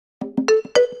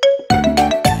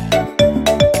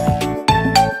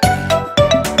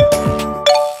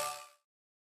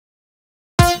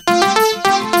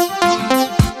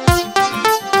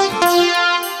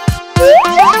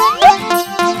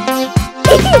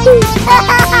अक्कड़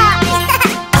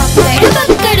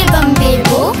बक्कड़ बम्बे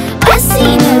बो,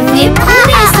 80-90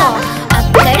 पूरे 100।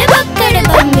 अक्कड़ बक्कड़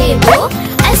बम्बे बो,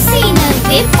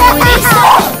 80-90 पूरे 100।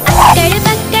 अक्कड़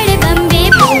बक्कड़ बम्बे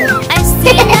बो,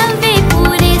 80-90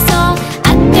 पूरे 100।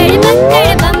 अक्कड़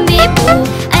बक्कड़ बम्बे बो,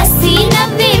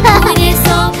 80-90 पूरे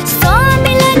 100। 100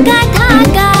 में लगा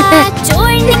धागा,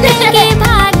 चोर निकल के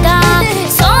भागा।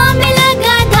 100 में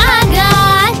लगा धागा,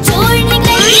 चोर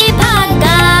निकल के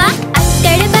भागा।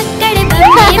 अक्कड़ बक्कड़ बम्बे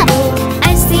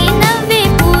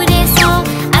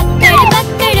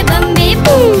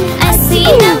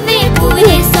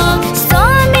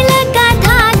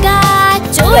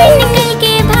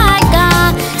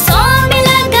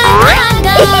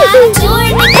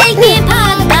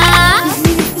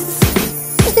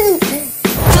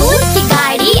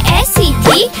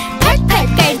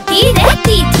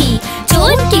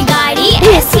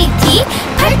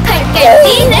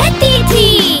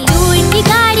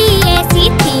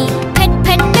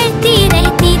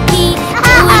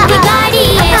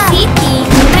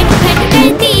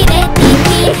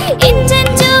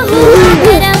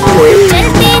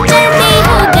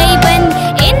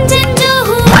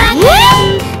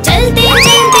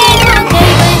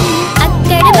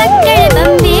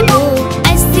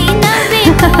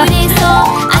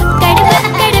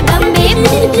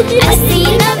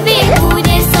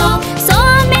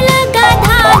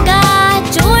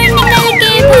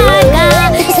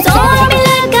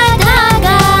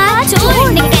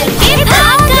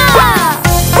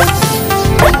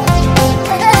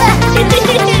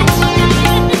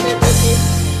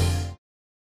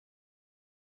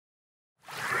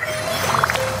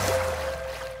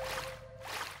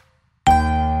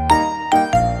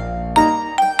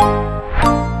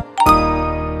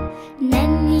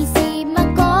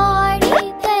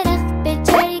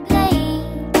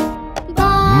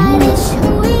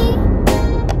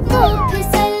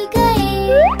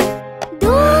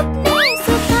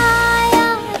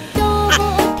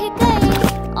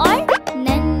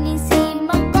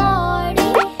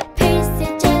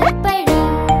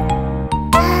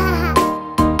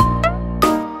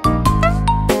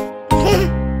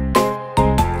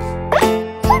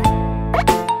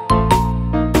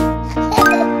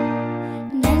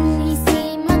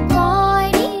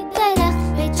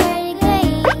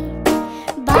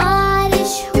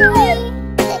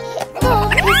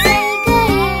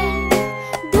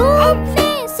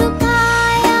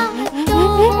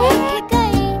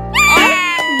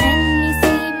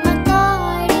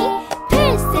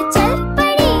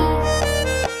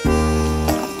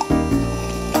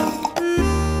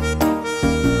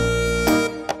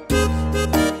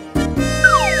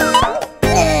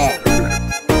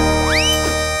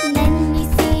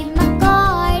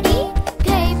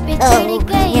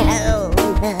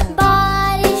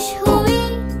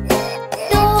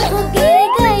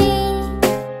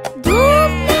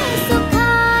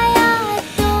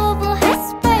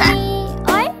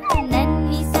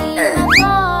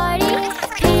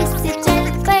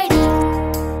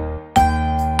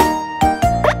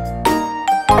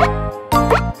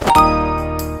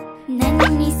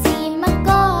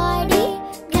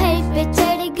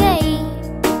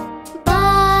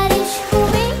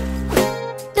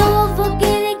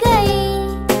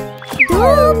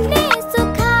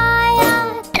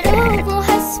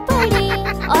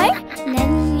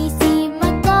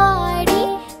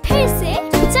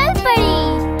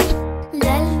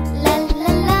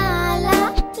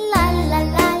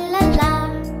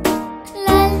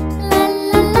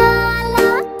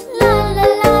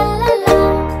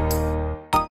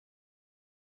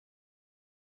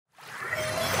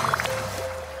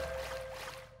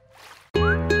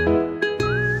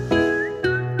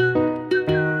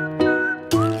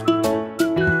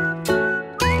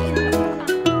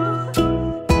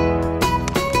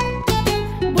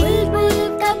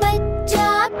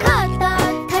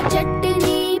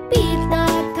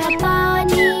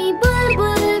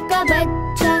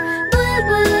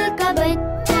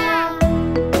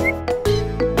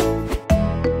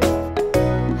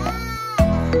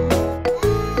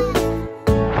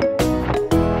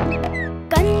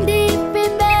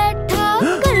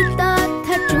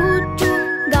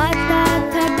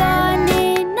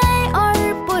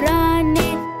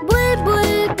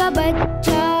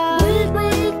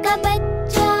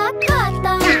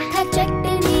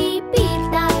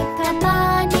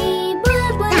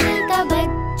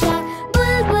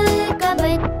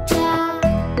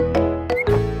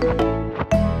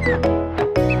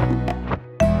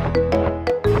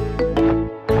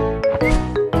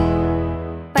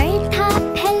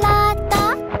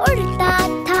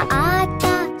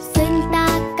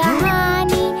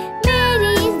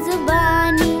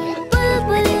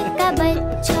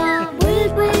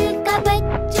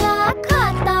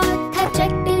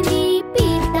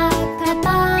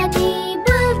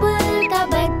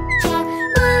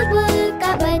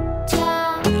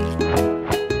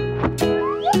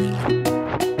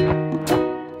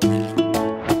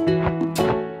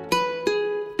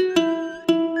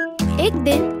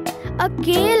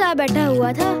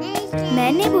रहा था।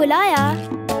 मैंने बुलाया,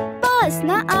 पास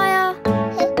न आया।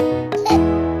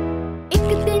 एक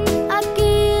दिन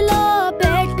अकेला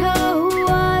बैठा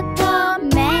हुआ था,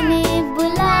 मैंने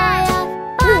बुलाया,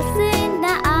 पास न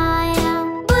आया।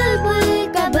 बुलबुल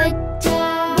का बच्चा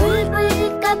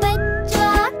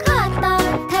खाता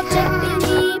था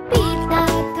चटनी, पीता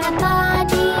था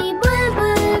पानी।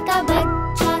 बुलबुल का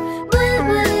बच्चा,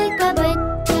 बुलबुल का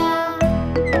बच्चा।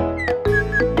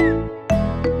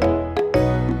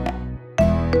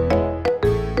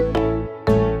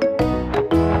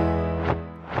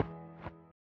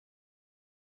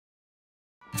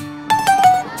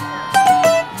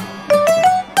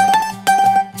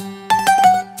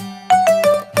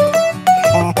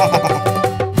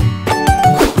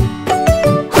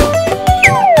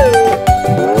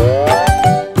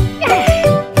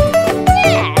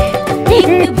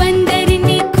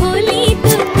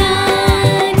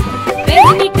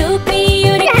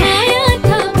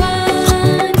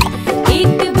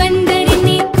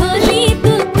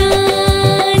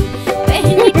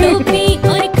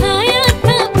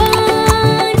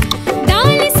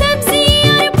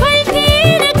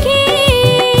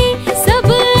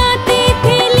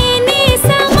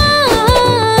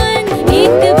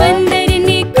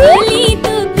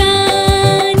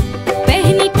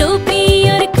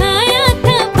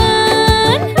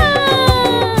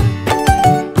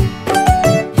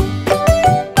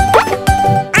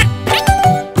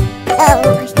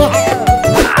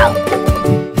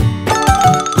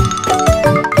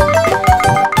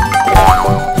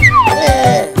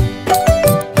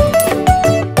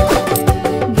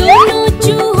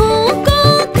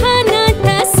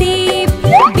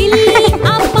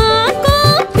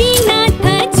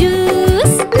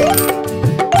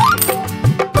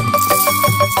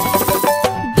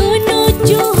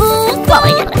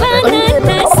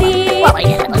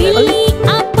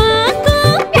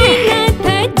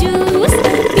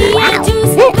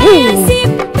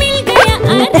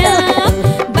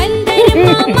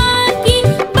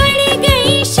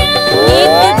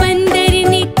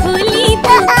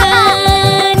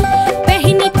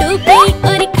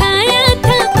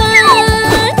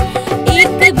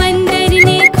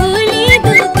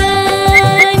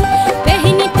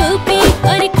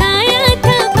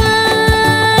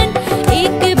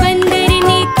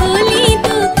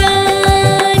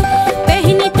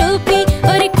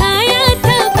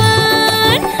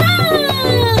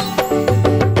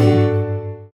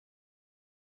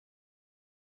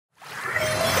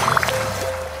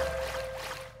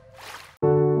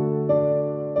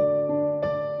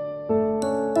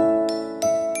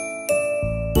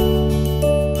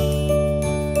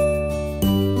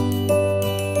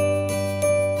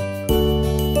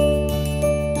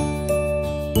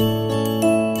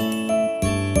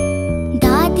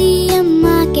 दादी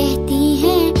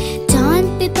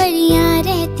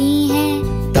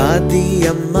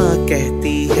अम्मा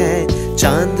कहती है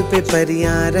चांद पे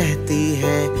परियां रहती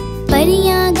है।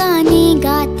 परियां गाने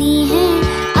गाती हैं,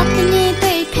 अपने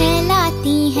पर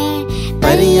फैलाती हैं।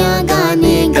 परियां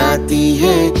गाने गाती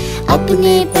है,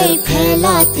 अपने पर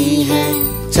फैलाती है।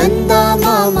 चंदा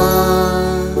मामा,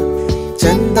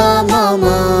 चंदा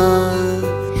मामा,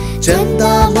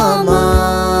 चंदा मामा,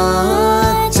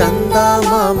 चंदा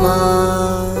मामा।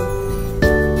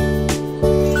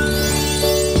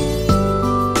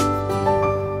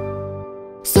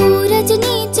 सूरज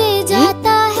नीचे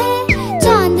जाता है,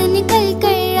 चांद निकल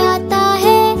कर आता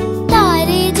है।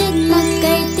 तारे जगमग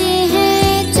करते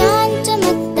हैं, चांद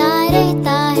चमकता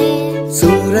रहता है।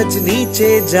 सूरज नीचे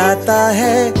जाता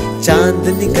है, चांद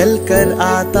निकल कर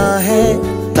आता है।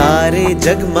 तारे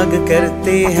जगमग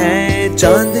करते हैं,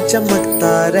 चांद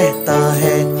चमकता रहता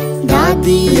है।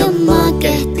 दादी अम्मा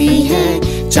कहती है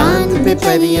चांद पे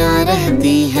परियां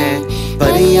रहती हैं।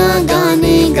 परियां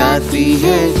गाने गाती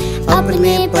है,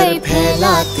 अपने पर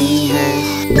फैलाती हैं।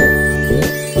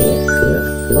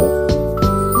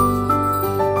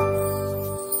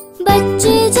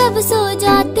 बच्चे जब सो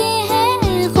जाते हैं,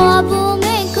 ख्वाबों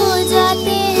में खो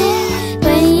जाते हैं।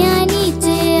 परियां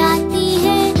नीचे आती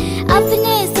हैं,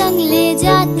 अपने संग ले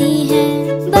जाती हैं।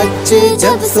 बच्चे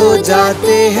जब सो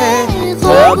जाते हैं,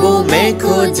 ख्वाबों में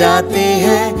खो जाते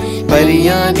हैं।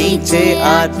 परियां नीचे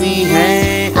आती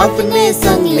हैं, अपने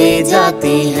संग ले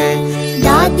जाती हैं।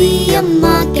 दादी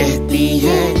अम्मा कहती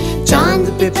है चांद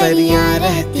पे परियां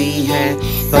रहती हैं।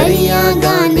 परियां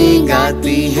गाने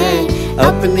गाती हैं,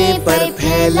 अपने पर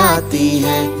फैलाती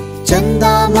हैं।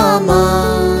 चंदा मामा,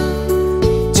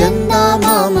 चंदा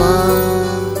मामा,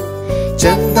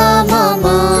 चंदा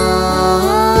मामा,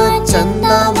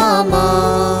 चंदा मामा।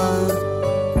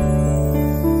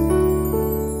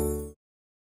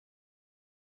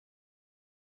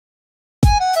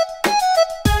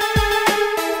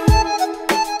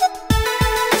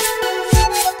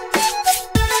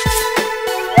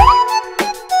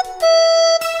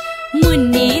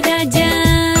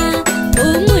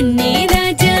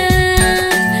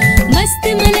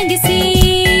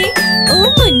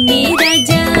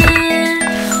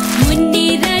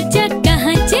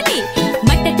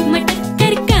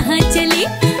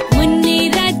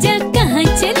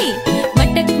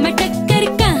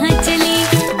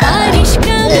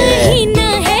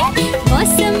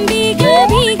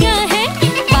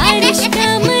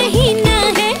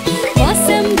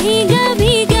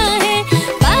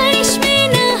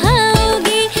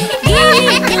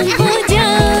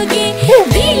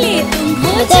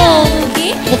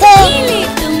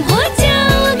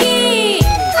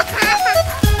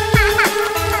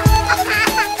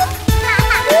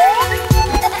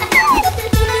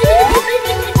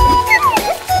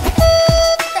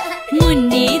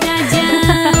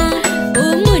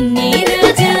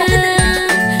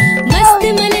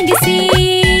 से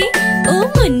ओ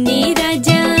मुन्ने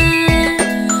राजा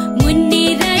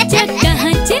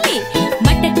कहाँ चले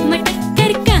मटक मटक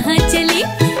कर कहाँ चले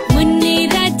मुन्ने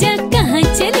राजा कहाँ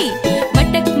चले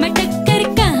मटक मटक कर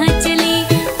कहाँ चले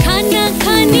खाना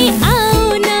खाने आओ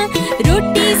ना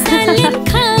रोटी सालन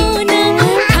खाओ ना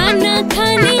खाना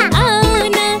खाने आओ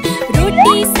ना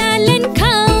रोटी सालन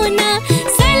खाओ ना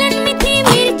सालन में थी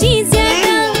मिर्ची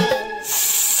ज्यादा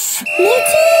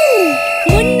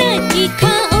मुन्ना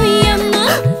तीखा ओई अम्मा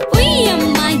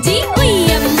जी ओई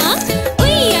अम्मा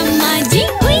जी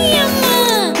ओई अम्मा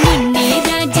मुन्ने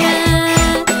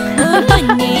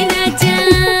राजा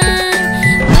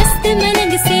मस्त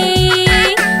मनग से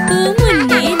ओ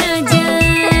मुन्ने राजा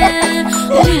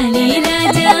लाले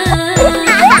राजा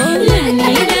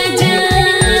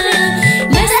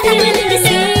मस्त मनग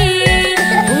से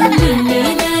ओ मुन्ने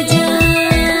राजा।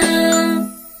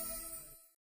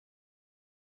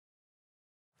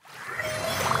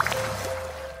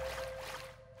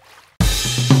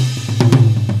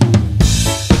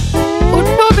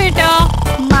 उठो बेटा,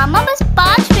 मामा बस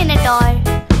 5 मिनट और।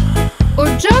 उठ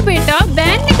जाओ बेटा,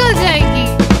 वैन निकल जाएगी।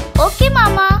 ओके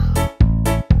मामा।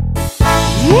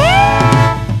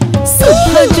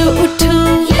 सुबह जो उठो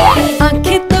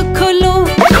आंखें तो खोलो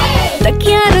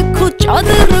तकिया रखो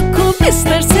चादर रखो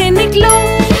बिस्तर से निकलो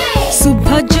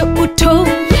सुबह जो उठो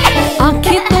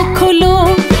आंखें तो खोलो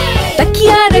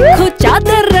तकिया रखो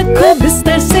चादर रखो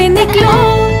बिस्तर से निकलो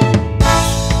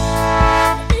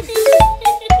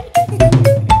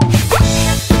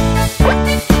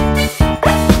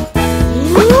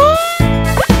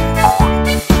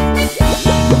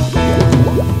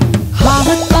हाथ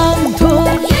पाँव धो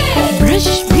ब्रश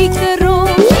भी करो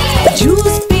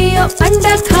जूस पियो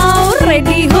अंडा खाओ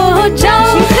रेडी हो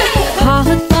जाओ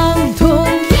हाथ पाँव धो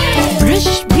ब्रश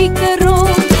भी करो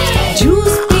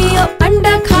जूस पियो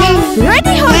अंडा खाओ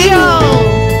रेडी हो जाओ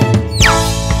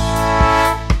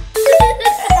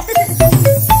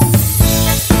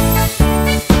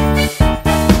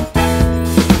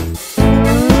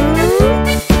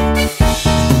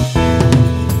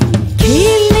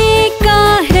खेलने का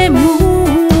है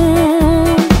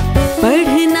मूड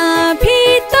पढ़ना भी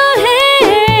तो है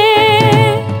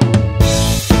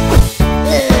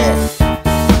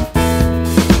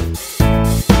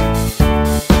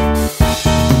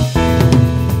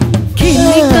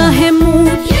खेलने का है मूड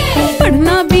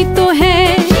पढ़ना भी तो है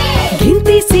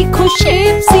गिनती सीखो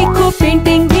शेप सीखो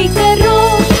पेंटिंग भी करो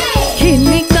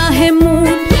खेलने का है मूड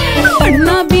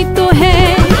पढ़ना भी तो है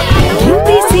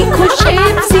गिनती सीखो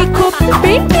शेप सीखो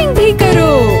पेंटिंग भी करो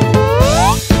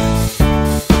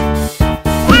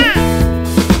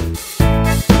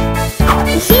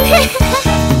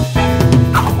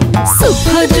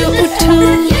सुबह जो उठो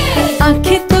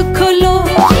आंखें तो खोलो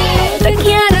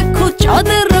तकिया रखो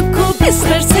चादर रखो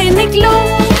बिस्तर से निकलो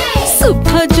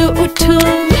सुबह जो उठो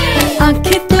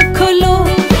आंखें तो खोलो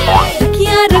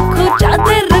तकिया रखो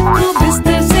चादर रखो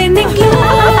बिस्तर से निकलो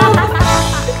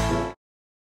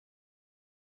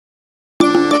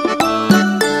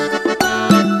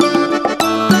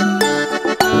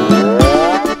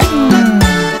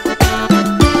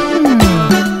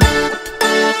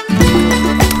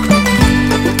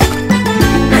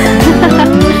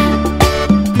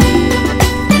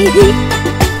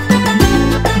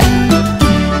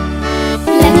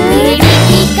लकड़ी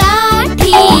की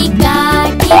काठी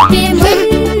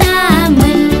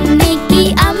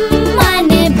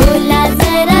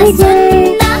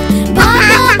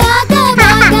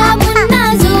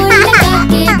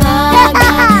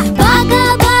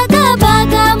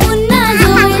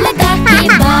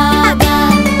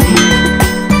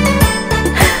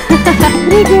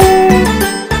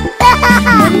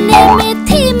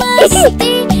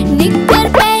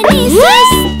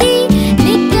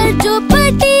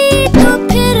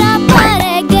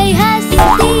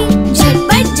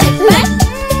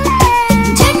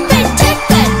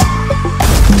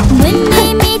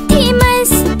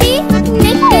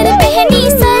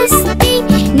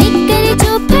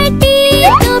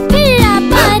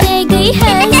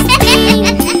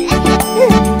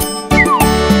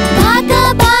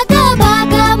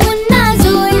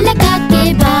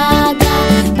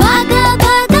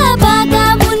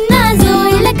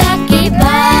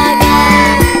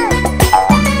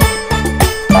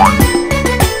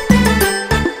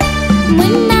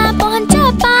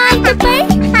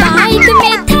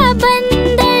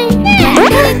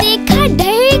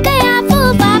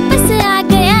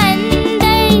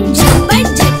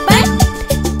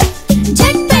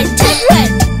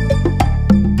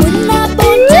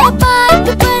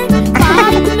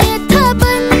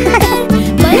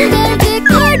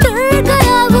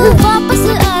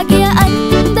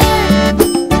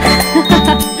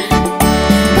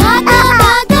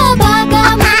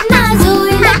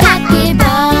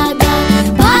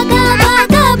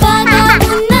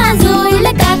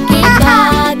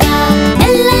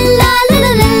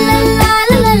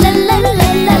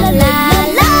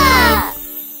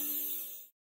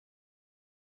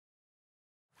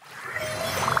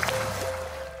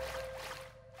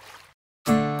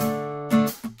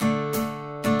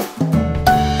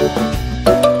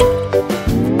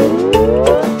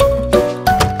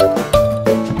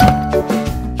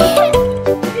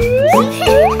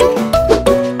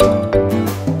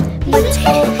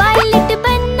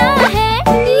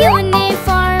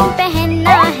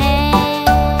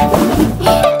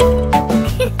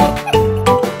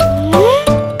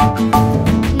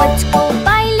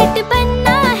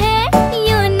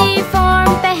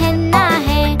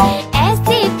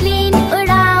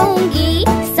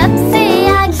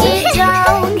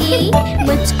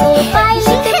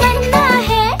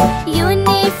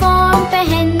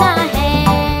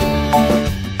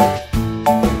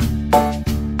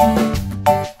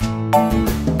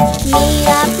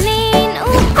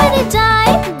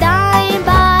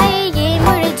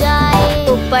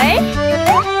ऊपर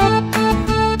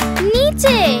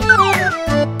नीचे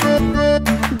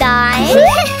दाएं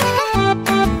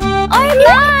और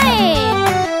बाएं।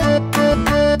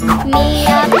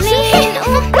 मेरा प्लेन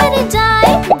ऊपर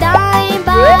जाए दाएं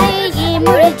बाएं ये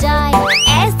मुड़ जाए।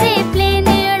 ऐसे प्लेन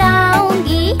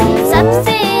उड़ाऊंगी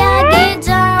सबसे आगे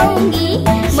जाऊंगी।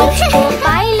 मुझको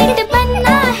पायलट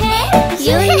बनना है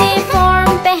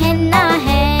यूनिफॉर्म पहनना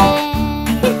है।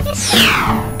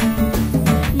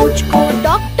 मुझको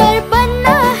डॉक्टर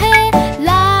बनना है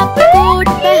लैब कोट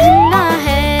पहनना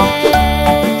है।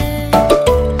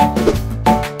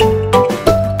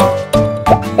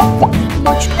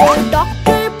 मुझको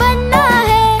डॉक्टर बनना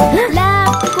है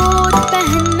लैब कोट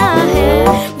पहनना है।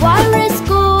 वायरस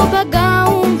को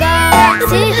भगाऊंगा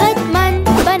सेहतमंद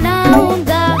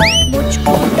बनाऊंगा।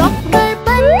 मुझको डॉक्टर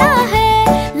बनना है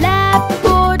लैब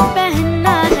कोट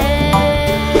पहनना है।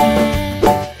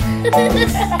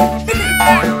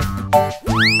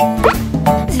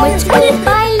 मुझको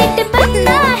पायलट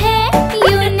बनना है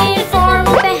यूनिफॉर्म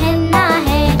पहनना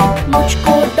है।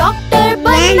 मुझको डॉक्टर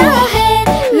बनना है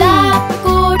लैब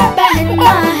कोट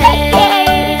पहनना है।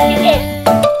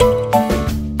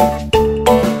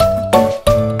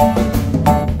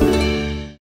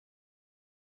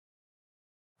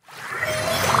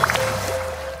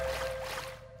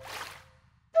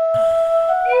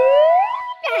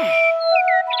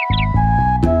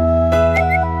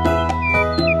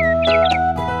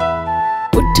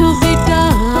 उठो बेटा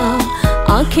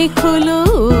आंखें खोलो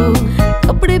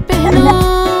कपड़े पहनो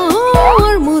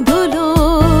और मुंह धो लो।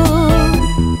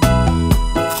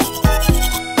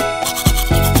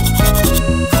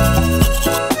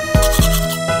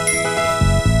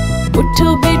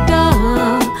 उठो बेटा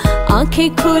आंखें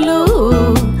खोलो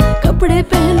कपड़े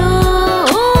पहनो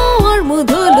और मुंह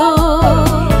धो लो।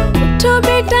 उठो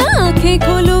बेटा आंखें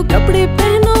खोलो कपड़े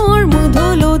पहनो और मुंह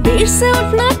धो लो। देर से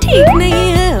उठना ठीक नहीं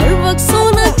है हर वक्त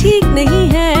सोना ठीक नहीं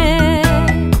है।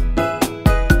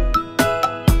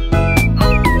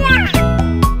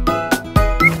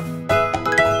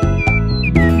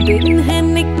 दिन है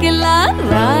निकला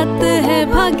रात है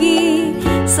भागी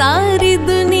सारी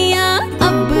दुनिया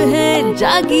अब है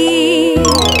जागी।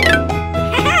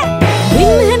 दिन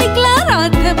है निकला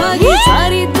रात है भागी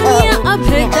सारी दुनिया अब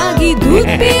है जागी। दूध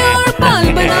पियो और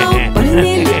पाल बनाओ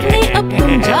पढ़ने लिखने अब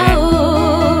तुम जाओ।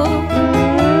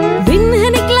 दिन है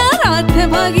निकला रात है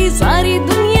भागी सारी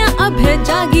दुनिया अब है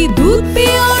जागी। दूध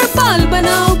पियो और पाल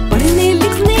बनाओ पढ़ने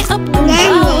लिखने अब तुम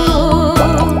जाओ।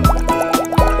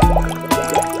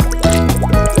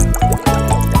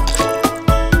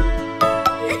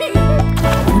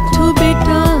 उठो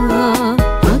बेटा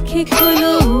आंखें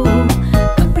खोलो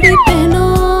कपड़े पहनो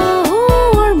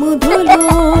और मुंह धो लो।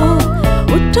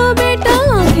 उठो बेटा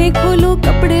आंखें खोलो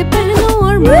कपड़े पहनो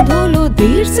और मुंह धो लो।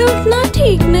 देर से उठना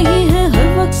ठीक नहीं है हर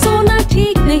वक्त सोना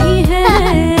ठीक नहीं है।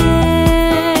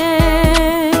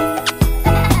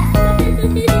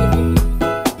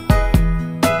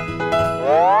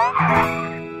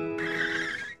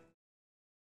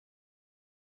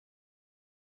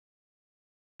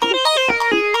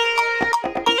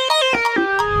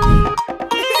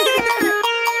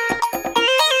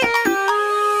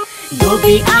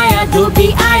 धोबी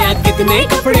आया कितने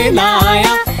कपड़े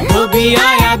लाया। धोबी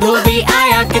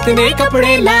आया कितने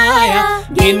कपड़े लाया।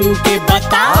 गिन के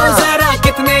बताओ जरा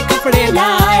कितने कपड़े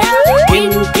लाया।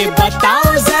 गिन के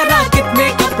बताओ जरा कितने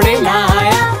कपड़े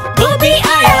लाया। धोबी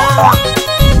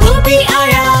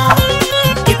आया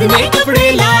कितने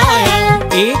कपड़े लाया।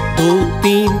 1 2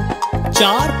 3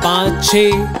 4 5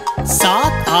 6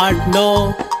 7 8 9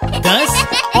 10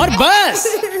 और बस।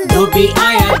 धोबी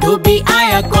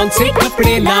आया कौन से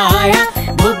कपड़े लाया।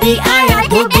 धोबी आया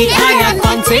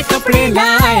कौन से कपड़े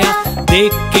लाया।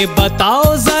 देख के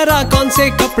बताओ जरा कौन से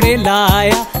कपड़े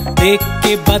लाया। देख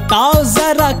के बताओ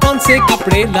जरा कौन से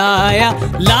कपड़े लाया।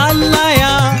 लाल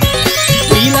लाया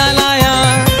पीला लाया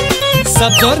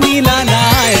सब्ज और नीला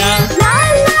लाया।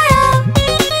 लाल लाया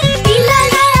पीला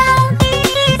लाया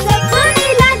सब्ज और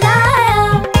नीला लाया।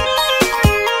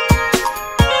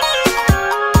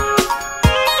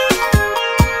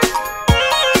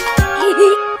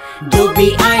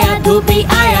 धोबी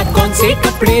आया कौन से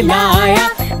कपड़े लाया।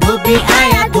 धोबी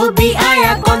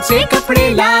आया कौन से कपड़े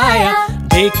लाया।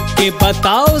 देख के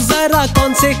बताओ जरा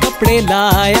कौन से कपड़े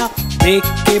लाया। देख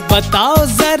के बताओ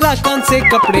जरा कौन से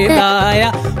कपड़े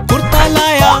लाया। कुर्ता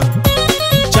लाया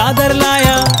चादर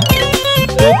लाया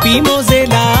टोपी मोजे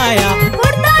लाया।